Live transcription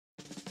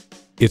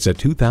It's a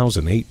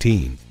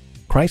 2018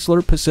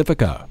 Chrysler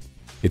Pacifica.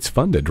 It's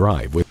fun to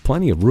drive with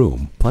plenty of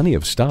room, plenty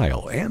of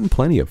style, and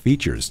plenty of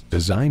features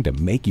designed to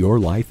make your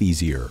life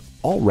easier,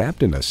 all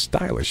wrapped in a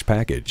stylish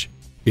package.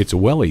 It's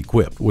well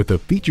equipped with the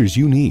features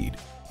you need: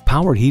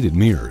 power heated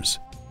mirrors,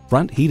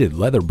 front heated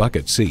leather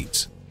bucket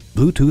seats,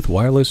 Bluetooth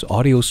wireless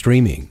audio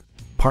streaming,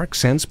 Park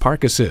Sense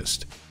Park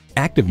Assist,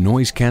 active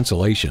noise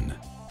cancellation,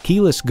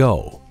 keyless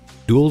go,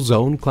 dual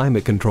zone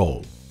climate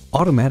control,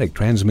 automatic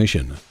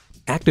transmission,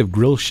 active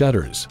grille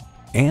shutters,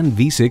 and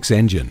V6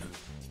 engine.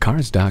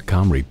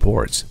 Cars.com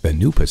reports the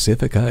new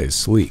Pacifica is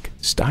sleek,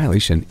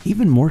 stylish, and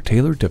even more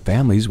tailored to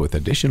families with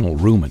additional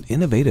room and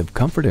innovative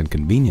comfort and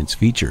convenience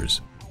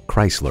features.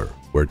 Chrysler,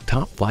 where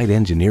top-flight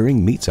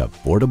engineering meets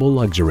affordable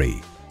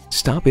luxury.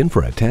 Stop in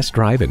for a test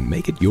drive and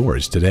make it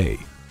yours today.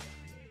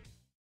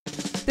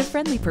 The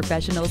friendly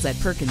professionals at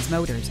Perkins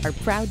Motors are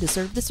proud to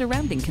serve the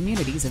surrounding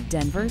communities of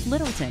Denver,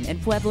 Littleton,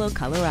 and Pueblo,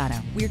 Colorado.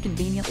 We're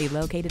conveniently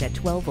located at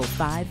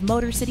 1205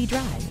 Motor City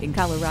Drive in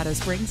Colorado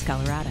Springs,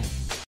 Colorado.